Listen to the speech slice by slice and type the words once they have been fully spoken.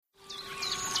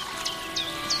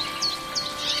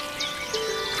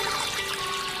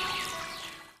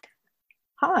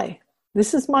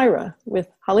This is Myra with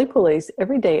Halepole's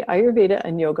Everyday Ayurveda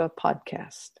and Yoga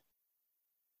podcast.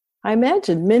 I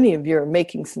imagine many of you are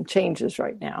making some changes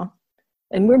right now,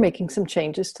 and we're making some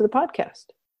changes to the podcast.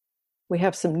 We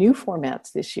have some new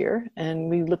formats this year, and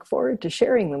we look forward to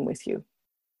sharing them with you.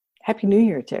 Happy New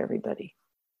Year to everybody.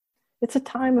 It's a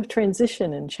time of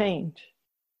transition and change.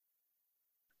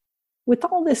 With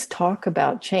all this talk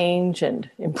about change and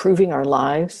improving our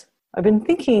lives, I've been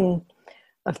thinking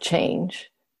of change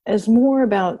as more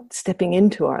about stepping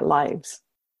into our lives.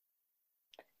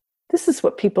 This is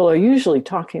what people are usually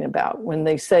talking about when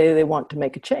they say they want to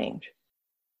make a change.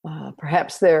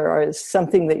 Perhaps there is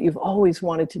something that you've always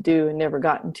wanted to do and never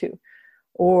gotten to,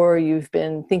 or you've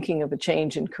been thinking of a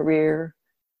change in career,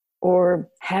 or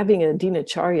having a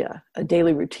dinacharya, a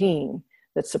daily routine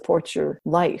that supports your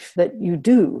life that you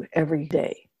do every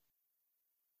day.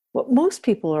 What most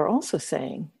people are also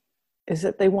saying is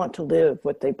that they want to live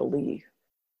what they believe.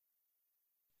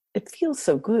 It feels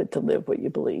so good to live what you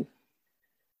believe.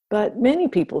 But many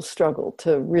people struggle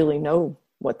to really know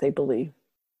what they believe.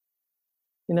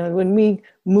 You know, when we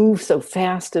move so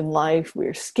fast in life,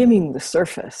 we're skimming the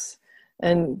surface,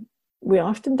 and we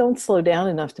often don't slow down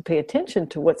enough to pay attention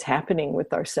to what's happening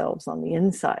with ourselves on the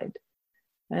inside.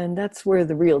 And that's where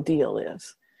the real deal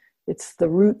is. It's the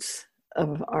roots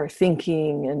of our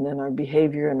thinking and then our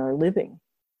behavior and our living.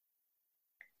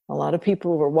 A lot of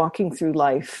people were walking through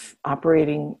life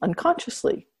operating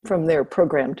unconsciously from their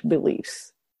programmed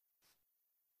beliefs.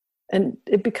 And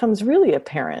it becomes really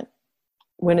apparent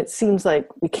when it seems like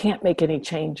we can't make any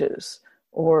changes,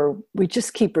 or we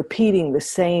just keep repeating the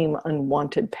same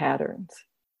unwanted patterns.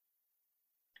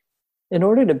 In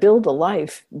order to build a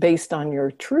life based on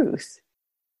your truth,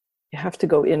 you have to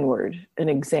go inward and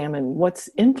examine what's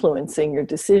influencing your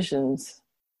decisions,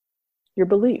 your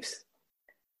beliefs.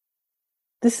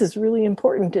 This is really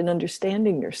important in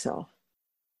understanding yourself.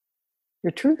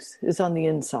 Your truth is on the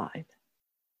inside.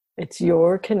 It's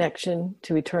your connection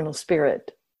to eternal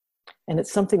spirit, and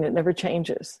it's something that never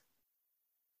changes.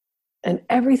 And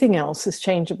everything else is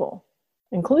changeable,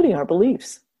 including our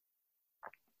beliefs.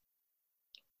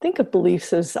 Think of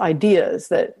beliefs as ideas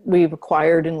that we've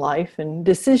acquired in life and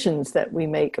decisions that we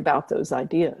make about those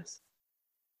ideas.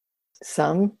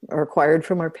 Some are acquired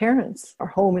from our parents, our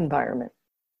home environment,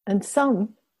 and some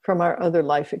from our other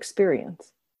life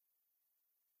experience.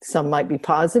 Some might be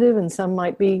positive and some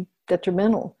might be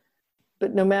detrimental.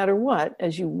 But no matter what,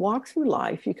 as you walk through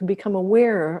life, you can become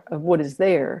aware of what is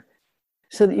there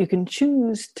so that you can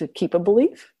choose to keep a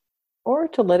belief or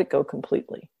to let it go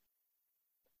completely.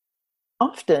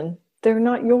 Often, they're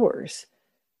not yours,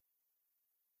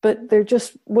 but they're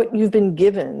just what you've been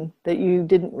given that you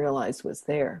didn't realize was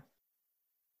there.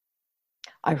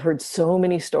 I've heard so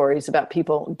many stories about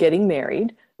people getting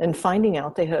married and finding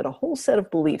out they had a whole set of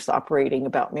beliefs operating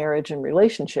about marriage and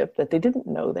relationship that they didn't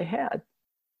know they had.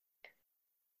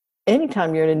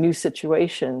 Anytime you're in a new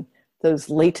situation, those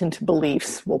latent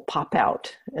beliefs will pop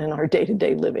out in our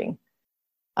day-to-day living.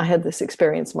 I had this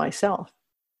experience myself.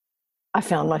 I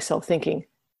found myself thinking,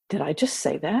 did I just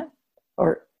say that?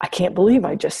 Or I can't believe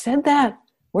I just said that.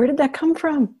 Where did that come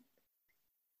from?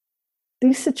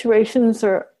 These situations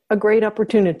are a great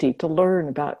opportunity to learn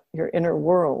about your inner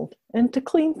world and to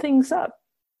clean things up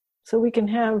so we can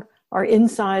have our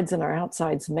insides and our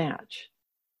outsides match.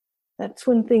 That's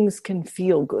when things can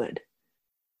feel good.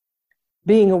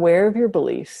 Being aware of your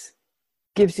beliefs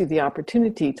gives you the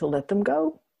opportunity to let them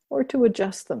go or to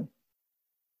adjust them.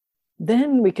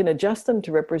 Then we can adjust them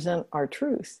to represent our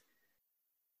truth,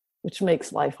 which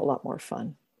makes life a lot more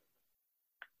fun.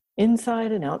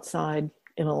 Inside and outside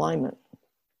in alignment.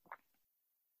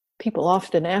 People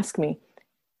often ask me,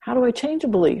 how do I change a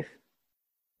belief?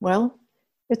 Well,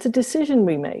 it's a decision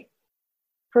we make.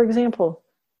 For example,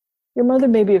 your mother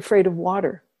may be afraid of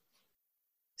water.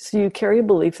 So you carry a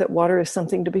belief that water is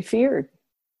something to be feared.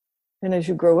 And as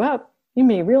you grow up, you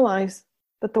may realize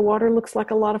that the water looks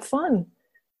like a lot of fun.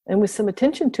 And with some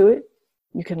attention to it,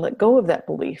 you can let go of that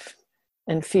belief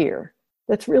and fear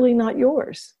that's really not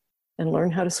yours and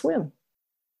learn how to swim.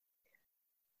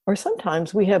 Or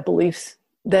sometimes we have beliefs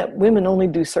that women only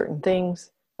do certain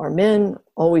things, or men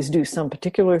always do some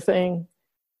particular thing.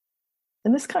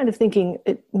 And this kind of thinking,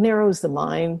 it narrows the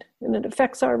mind and it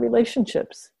affects our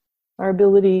relationships, our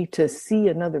ability to see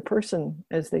another person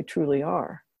as they truly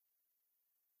are.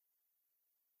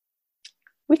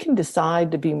 We can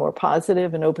decide to be more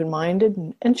positive and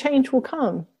open-minded, and change will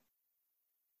come.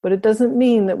 But it doesn't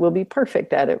mean that we'll be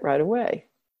perfect at it right away.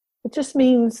 It just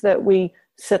means that we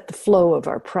set the flow of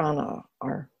our prana,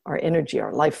 our energy,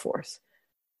 our life force,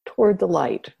 toward the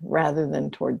light rather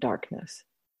than toward darkness.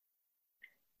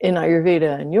 In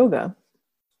Ayurveda and yoga,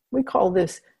 We call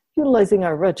this utilizing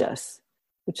our rajas,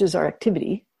 which is our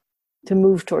activity, to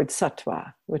move towards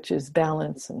sattva, which is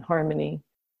balance and harmony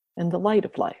and the light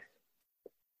of life.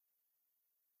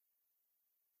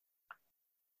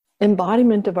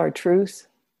 Embodiment of our truth,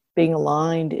 being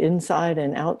aligned inside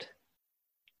and out,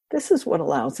 this is what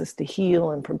allows us to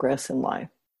heal and progress in life.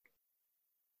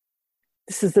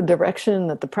 This is the direction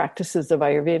that the practices of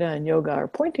Ayurveda and yoga are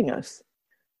pointing us.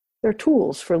 They're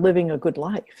tools for living a good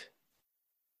life.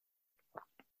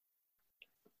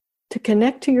 To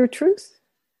connect to your truth,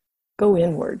 go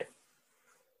inward.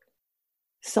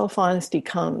 Self-honesty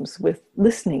comes with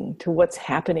listening to what's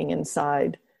happening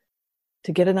inside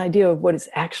to get an idea of what is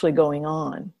actually going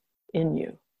on in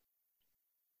you.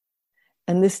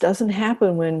 And this doesn't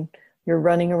happen when you're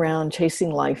running around chasing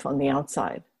life on the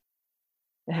outside.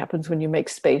 It happens when you make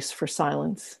space for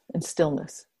silence and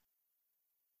stillness.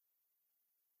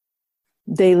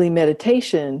 Daily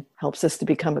meditation helps us to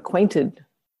become acquainted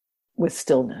with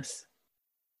stillness.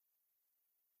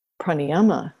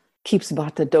 Pranayama keeps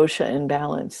Vata dosha in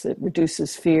balance. It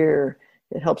reduces fear.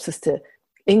 It helps us to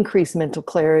increase mental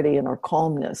clarity and our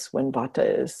calmness when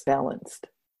Vata is balanced.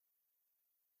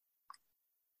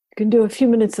 You can do a few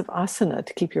minutes of asana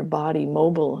to keep your body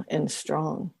mobile and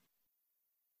strong.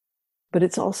 But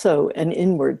it's also an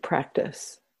inward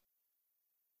practice.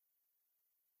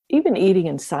 Even eating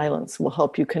in silence will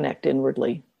help you connect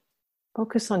inwardly.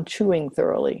 Focus on chewing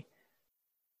thoroughly,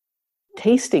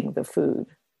 tasting the food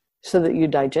so that you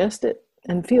digest it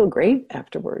and feel great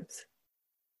afterwards.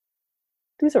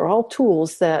 These are all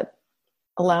tools that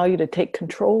allow you to take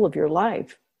control of your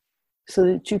life so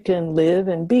that you can live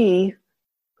and be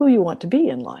who you want to be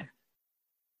in life.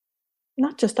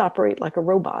 Not just operate like a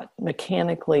robot,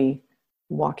 mechanically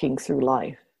walking through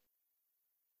life.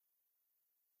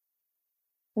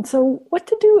 And so, what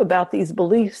to do about these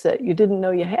beliefs that you didn't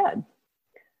know you had?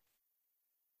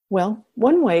 Well,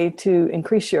 one way to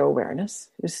increase your awareness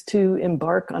is to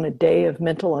embark on a day of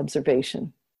mental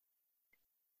observation.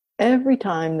 Every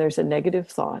time there's a negative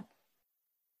thought,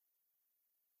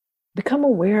 become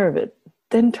aware of it,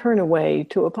 then turn away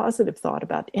to a positive thought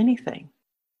about anything.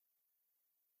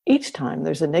 Each time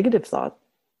there's a negative thought,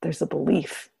 there's a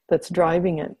belief that's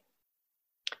driving it.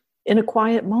 In a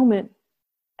quiet moment,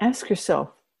 ask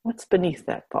yourself, what's beneath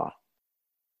that thought?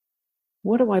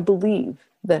 What do I believe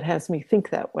that has me think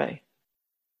that way?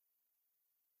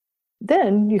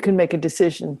 Then you can make a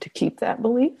decision to keep that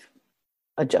belief,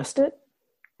 adjust it,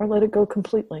 or let it go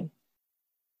completely.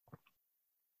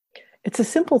 It's a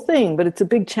simple thing, but it's a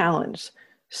big challenge.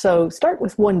 So start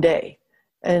with one day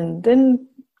and then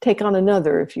take on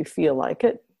another if you feel like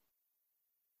it.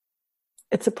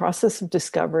 It's a process of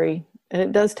discovery, and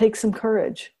it does take some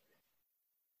courage.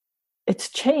 It's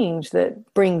change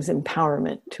that brings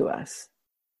empowerment to us.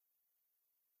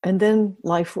 And then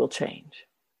life will change.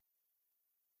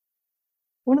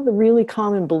 One of the really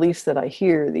common beliefs that I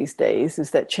hear these days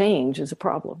is that change is a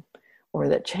problem, or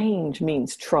that change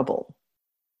means trouble.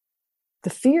 The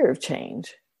fear of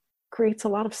change creates a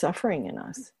lot of suffering in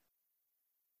us.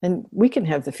 And we can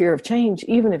have the fear of change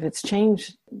even if it's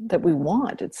change that we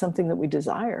want. It's something that we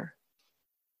desire.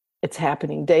 It's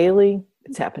happening daily.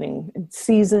 It's happening in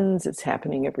seasons. It's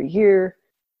happening every year.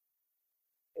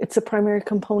 It's a primary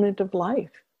component of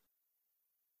life.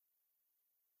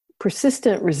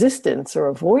 Persistent resistance or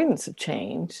avoidance of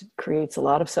change creates a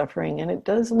lot of suffering, and it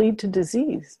does lead to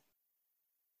disease.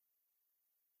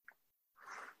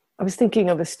 I was thinking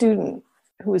of a student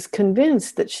who was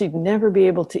convinced that she'd never be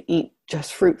able to eat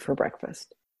just fruit for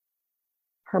breakfast.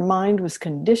 Her mind was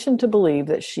conditioned to believe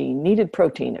that she needed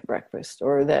protein at breakfast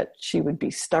or that she would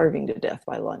be starving to death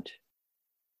by lunch.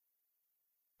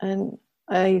 And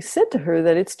I said to her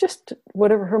that it's just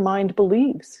whatever her mind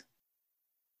believes.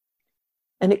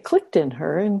 And it clicked in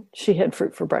her, and she had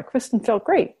fruit for breakfast and felt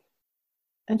great.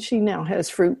 And she now has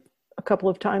fruit a couple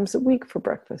of times a week for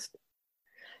breakfast.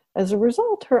 As a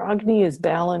result, her Agni is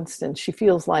balanced and she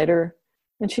feels lighter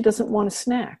and she doesn't want a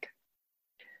snack.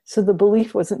 So the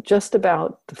belief wasn't just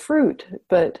about the fruit,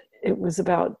 but it was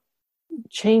about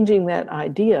changing that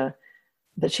idea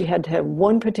that she had to have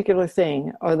one particular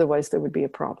thing, otherwise there would be a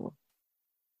problem.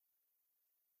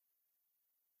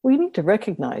 We need to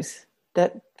recognize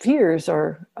that fears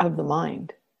are of the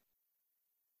mind.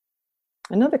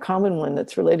 Another common one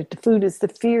that's related to food is the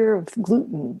fear of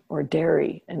gluten or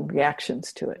dairy and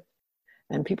reactions to it.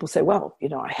 And people say, well,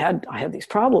 I had these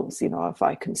problems. If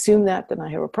I consume that, then I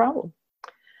have a problem.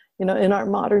 In our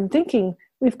modern thinking,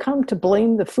 we've come to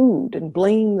blame the food and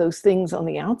blame those things on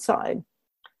the outside.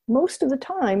 Most of the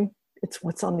time, it's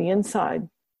what's on the inside.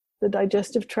 The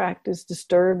digestive tract is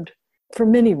disturbed. for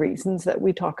many reasons that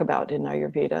we talk about in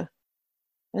Ayurveda.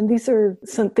 And these are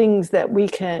some things that we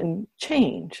can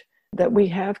change, that we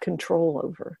have control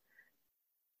over.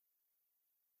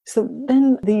 So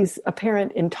then these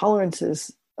apparent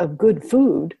intolerances of good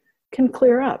food can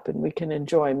clear up and we can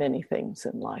enjoy many things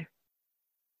in life.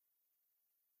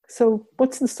 So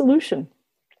what's the solution?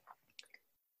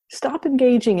 Stop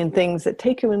engaging in things that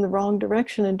take you in the wrong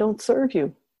direction and don't serve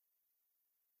you.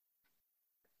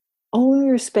 Own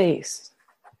your space.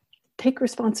 Take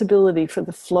responsibility for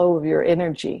the flow of your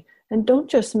energy and don't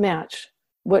just match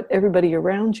what everybody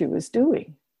around you is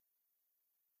doing.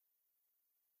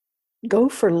 Go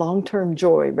for long-term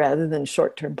joy rather than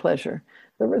short-term pleasure.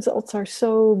 The results are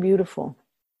so beautiful,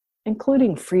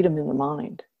 including freedom in the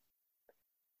mind.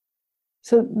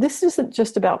 So this isn't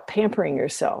just about pampering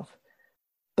yourself,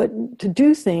 but to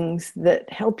do things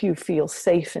that help you feel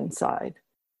safe inside,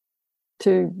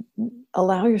 to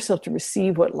allow yourself to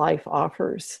receive what life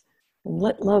offers and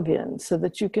let love in so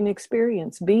that you can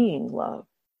experience being love.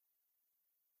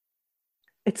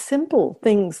 It's simple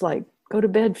things like go to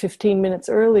bed 15 minutes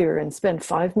earlier and spend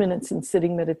 5 minutes in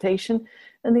sitting meditation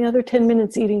and the other 10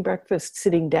 minutes eating breakfast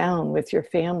sitting down with your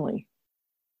family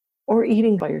or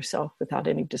eating by yourself without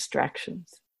any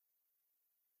distractions.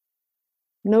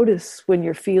 Notice when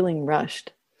you're feeling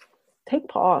rushed. Take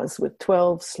pause with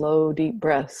 12 slow, deep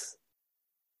breaths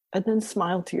and then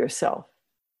smile to yourself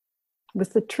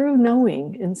with the true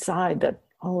knowing inside that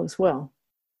all is well.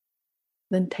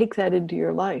 Then take that into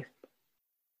your life.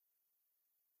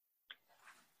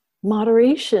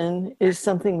 Moderation is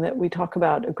something that we talk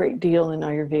about a great deal in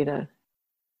Ayurveda.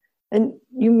 And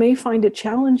you may find it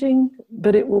challenging,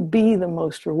 but it will be the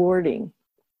most rewarding.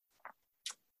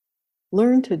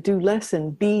 Learn to do less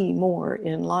and be more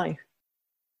in life.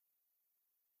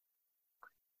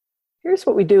 Here's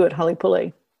what we do at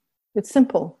Halipule. It's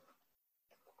simple.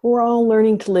 We're all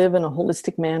learning to live in a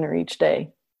holistic manner each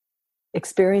day,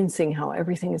 experiencing how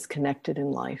everything is connected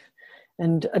in life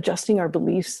and adjusting our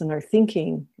beliefs and our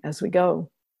thinking as we go.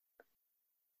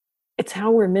 It's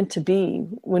how we're meant to be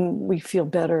when we feel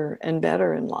better and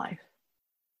better in life.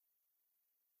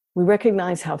 We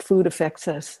recognize how food affects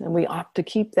us, and we opt to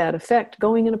keep that effect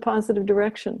going in a positive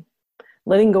direction,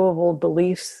 letting go of old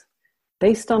beliefs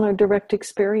based on our direct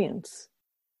experience,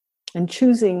 and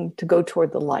choosing to go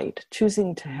toward the light,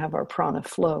 choosing to have our prana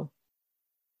flow.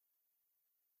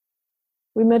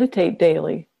 We meditate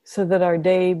daily so that our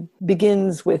day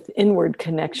begins with inward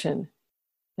connection,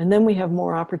 and then we have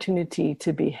more opportunity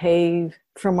to behave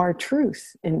from our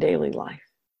truth in daily life,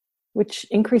 which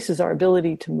increases our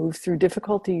ability to move through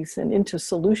difficulties and into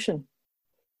solution.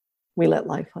 We let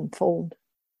life unfold,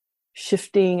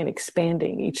 shifting and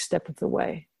expanding each step of the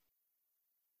way.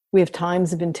 We have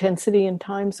times of intensity and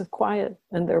times of quiet,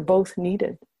 and they're both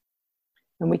needed.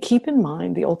 And we keep in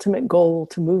mind the ultimate goal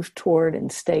to move toward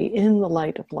and stay in the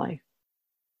light of life.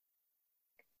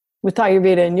 With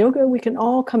Ayurveda and yoga, we can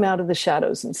all come out of the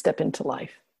shadows and step into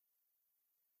life.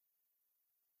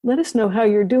 Let us know how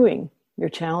you're doing, your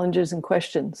challenges and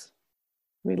questions.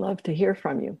 We love to hear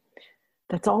from you.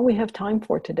 That's all we have time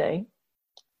for today.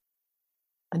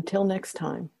 Until next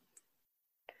time.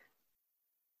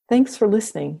 Thanks for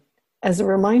listening. As a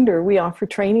reminder, we offer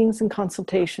trainings and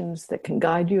consultations that can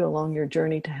guide you along your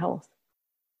journey to health.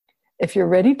 If you're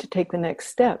ready to take the next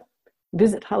step,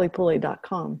 visit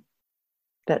halipule.com.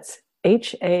 That's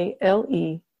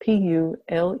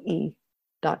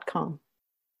HALEPULE.com.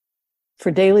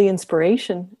 For daily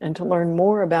inspiration and to learn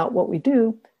more about what we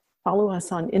do, follow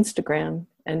us on Instagram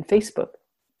and Facebook.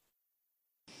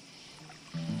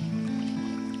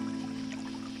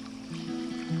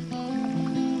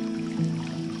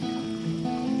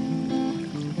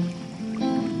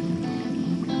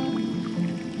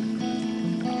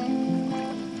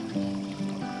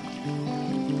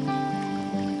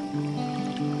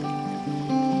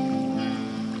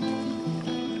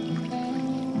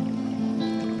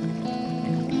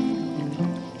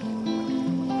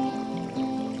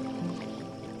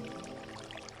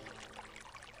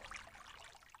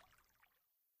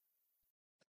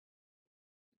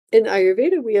 In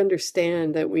Ayurveda, we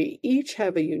understand that we each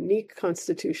have a unique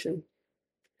constitution.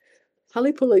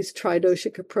 Halipule's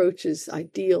tridoshic approach is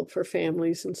ideal for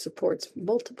families and supports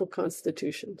multiple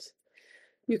constitutions.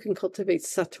 You can cultivate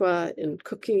sattva in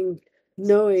cooking,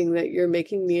 knowing that you're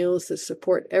making meals that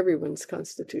support everyone's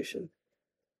constitution.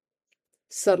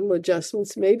 Subtle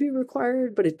adjustments may be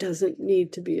required, but it doesn't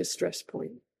need to be a stress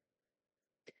point.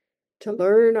 To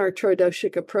learn our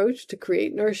tridoshic approach to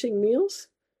create nourishing meals,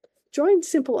 join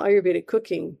Simple Ayurvedic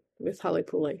Cooking with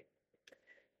Halipule.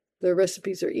 The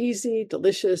recipes are easy,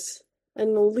 delicious,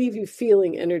 and will leave you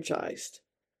feeling energized.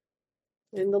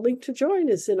 And the link to join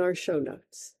is in our show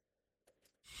notes.